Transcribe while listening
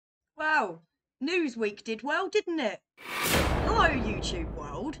Newsweek did well, didn't it? Hello, YouTube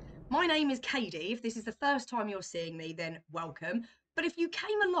world. My name is Katie. If this is the first time you're seeing me, then welcome. But if you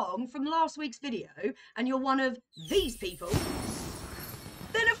came along from last week's video and you're one of these people,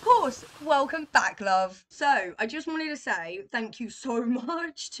 then of course, welcome back, love. So I just wanted to say thank you so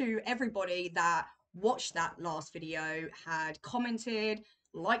much to everybody that watched that last video, had commented,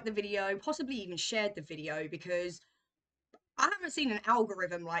 liked the video, possibly even shared the video, because I haven't seen an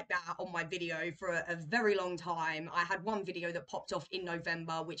algorithm like that on my video for a very long time. I had one video that popped off in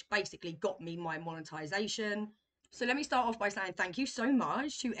November, which basically got me my monetization. So let me start off by saying thank you so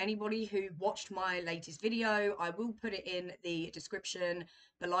much to anybody who watched my latest video. I will put it in the description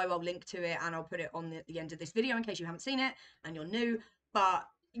below. I'll link to it and I'll put it on the end of this video in case you haven't seen it and you're new. But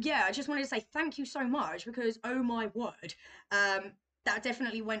yeah, I just wanted to say thank you so much because, oh my word, that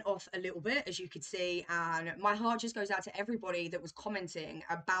definitely went off a little bit, as you could see, and my heart just goes out to everybody that was commenting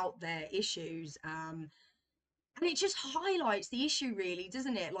about their issues. And it just highlights the issue, really,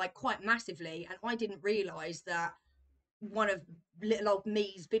 doesn't it? Like, quite massively. And I didn't realise that one of little old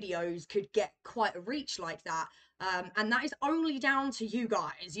me's videos could get quite a reach like that. And that is only down to you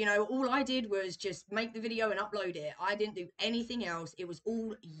guys. You know, all I did was just make the video and upload it. I didn't do anything else. It was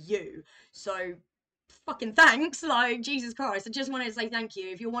all you. So fucking thanks, like, Jesus Christ. I just wanted to say thank you.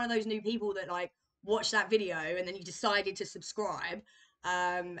 If you're one of those new people that like watched that video and then you decided to subscribe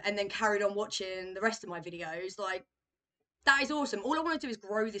and then carried on watching the rest of my videos, like, that is awesome. All I want to do is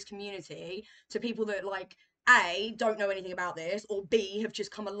grow this community to people that, like, A, don't know anything about this, or B, have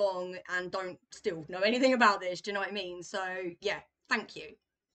just come along and don't still know anything about this. Do you know what I mean? So yeah, thank you.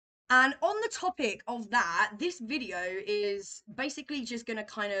 And on the topic of that, this video is basically just going to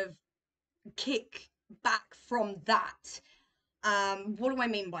kind of kick back from that. What do I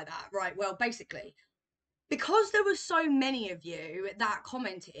mean by that? Right, well, basically, because there were so many of you that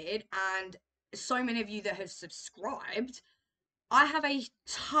commented and so many of you that have subscribed, I have a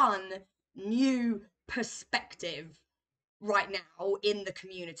ton new perspective right now in the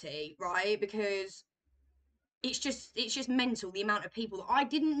community, right? Because it's just mental, the amount of people that I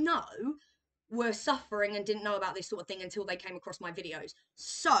didn't know were suffering and didn't know about this sort of thing until they came across my videos.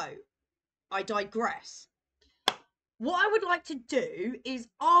 So I digress. What I would like to do is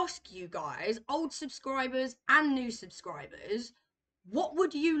ask you guys, old subscribers and new subscribers, what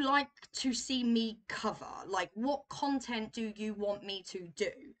would you like to see me cover? Like, what content do you want me to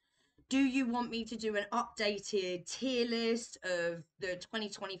do? Do you want me to do an updated tier list of the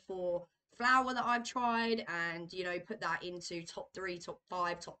 2024 flower that I've tried and, you know, put that into top 3, top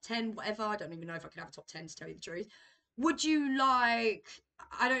 5, top 10, whatever? I don't even know if I could have a top 10, to tell you the truth. Would you like,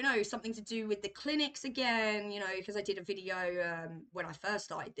 I don't know, something to do with the clinics again, you know, because I did a video when I first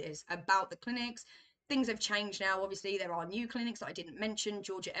started this about the clinics. Things have changed now. Obviously, there are new clinics that I didn't mention,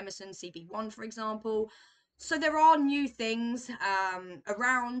 Georgia Emerson, CB1, for example. So there are new things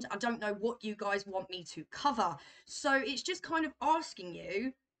around. I don't know what you guys want me to cover. So it's just kind of asking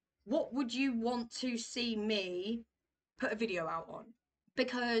you, what would you want to see me put a video out on?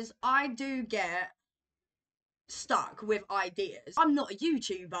 Because I do get stuck with ideas. I'm not a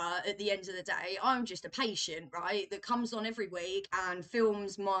YouTuber at the end of the day. I'm just a patient, right, that comes on every week and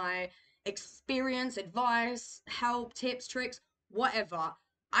films my experience, advice, help, tips, tricks, whatever.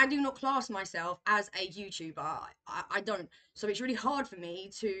 I do not class myself as a YouTuber. I don't. So it's really hard for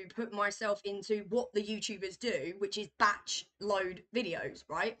me to put myself into what the YouTubers do, which is batch load videos,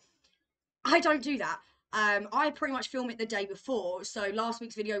 right? I don't do that. I pretty much film it the day before. So last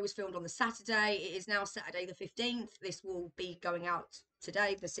week's video was filmed on the Saturday. It is now Saturday the 15th. This will be going out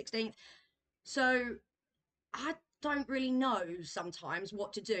today, the 16th. So I don't really know sometimes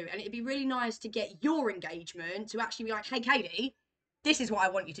what to do. And it'd be really nice to get your engagement to actually be like, hey, Katie, this is what I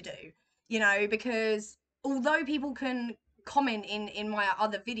want you to do. You know, because although people can comment in my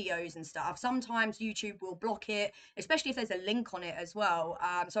other videos and stuff, sometimes YouTube will block it, especially if there's a link on it as well.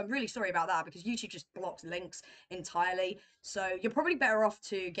 So I'm really sorry about that because YouTube just blocks links entirely. So you're probably better off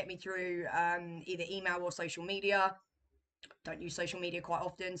to get me through either email or social media. Don't use social media quite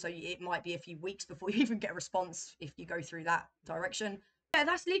often, so it might be a few weeks before you even get a response if you go through that direction. Yeah,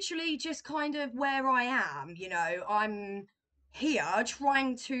 that's literally just kind of where I am, you know. I'm here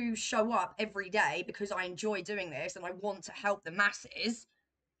trying to show up every day because I enjoy doing this and I want to help the masses,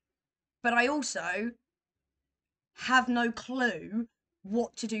 but I also have no clue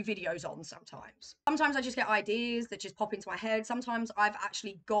what to do videos on sometimes. Sometimes I just get ideas that just pop into my head. Sometimes I've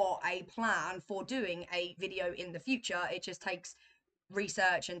actually got a plan for doing a video in the future. It just takes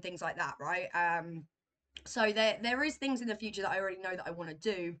research and things like that, right? So there is things in the future that I already know that I want to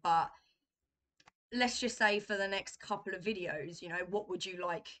do, but let's just say for the next couple of videos, you know, what would you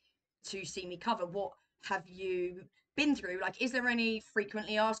like to see me cover? What have you been through? Like, is there any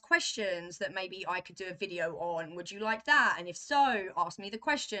frequently asked questions that maybe I could do a video on? Would you like that? And if so, ask me the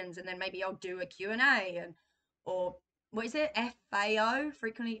questions, and then maybe I'll do a Q&A, and or what is it? FAO,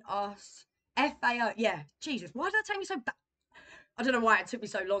 frequently asked. FAO, yeah. Jesus, why did that take me so back? I don't know why it took me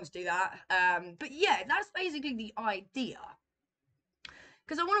so long to do that. But yeah, that's basically the idea.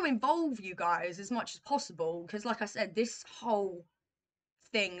 Because I want to involve you guys as much as possible. Because, like I said, this whole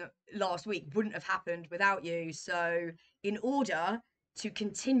thing last week wouldn't have happened without you. So, in order to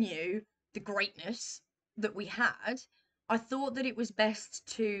continue the greatness that we had, I thought that it was best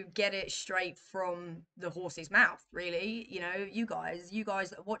to get it straight from the horse's mouth, really. You know, you guys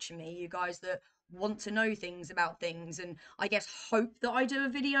that are watching me, you guys that want to know things about things, and I guess hope that I do a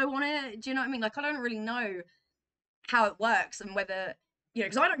video on it. Do you know what I mean? Like, I don't really know how it works and whether, you know,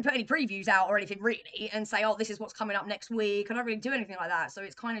 because I don't put any previews out or anything really and say, oh, this is what's coming up next week. I don't really do anything like that. So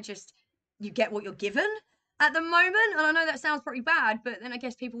it's kind of just, you get what you're given at the moment. And I know that sounds pretty bad, but then I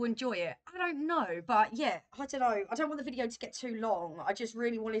guess people enjoy it. I don't know. But yeah, I don't know. I don't want the video to get too long. I just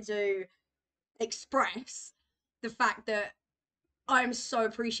really wanted to express the fact that I'm so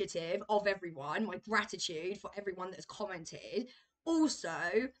appreciative of everyone, my gratitude for everyone that's commented. Also,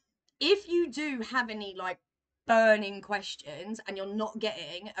 if you do have any like burning questions and you're not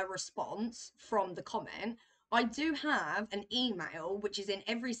getting a response from the comment, I do have an email which is in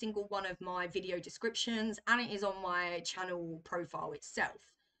every single one of my video descriptions, and it is on my channel profile itself.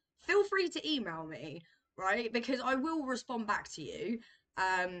 Feel free to email me, right? Because I will respond back to you.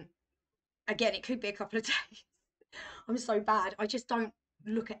 Again, it could be a couple of days. I'm so bad. I just don't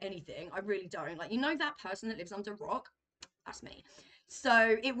look at anything. I really don't. Like, you know, that person that lives under a rock? That's me.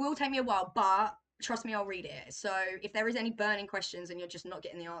 So it will take me a while, but trust me, I'll read it. So if there is any burning questions and you're just not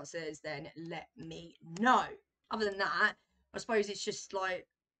getting the answers, then let me know. Other than that, I suppose it's just like,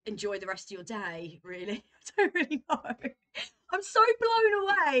 enjoy the rest of your day, really. I don't really know. I'm so blown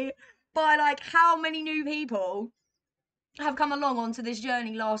away by like how many new people have come along onto this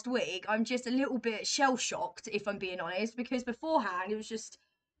journey last week. I'm just a little bit shell shocked, if I'm being honest, because beforehand it was just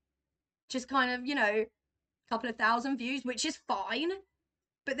kind of, you know, a couple of thousand views, which is fine.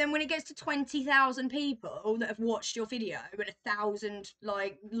 But then when it gets to 20,000 people that have watched your video and 1,000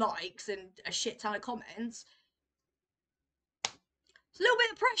 like likes and a shit ton of comments, it's a little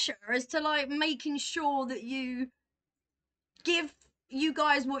bit of pressure as to like making sure that you give you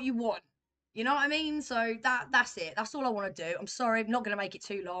guys what you want. You know what I mean? So that's it. That's all I want to do. I'm sorry. I'm not going to make it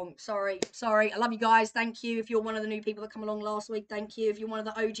too long. Sorry. I love you guys. Thank you. If you're one of the new people that come along last week, thank you. If you're one of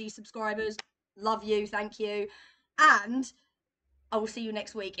the OG subscribers, love you. Thank you. And I will see you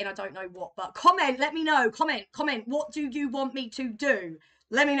next week in I don't know what, but comment. Let me know. Comment. What do you want me to do?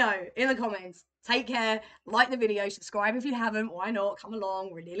 Let me know in the comments. Take care. Like the video. Subscribe if you haven't. Why not? Come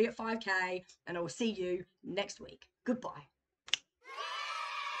along. We're nearly at 5K. And I will see you next week. Goodbye.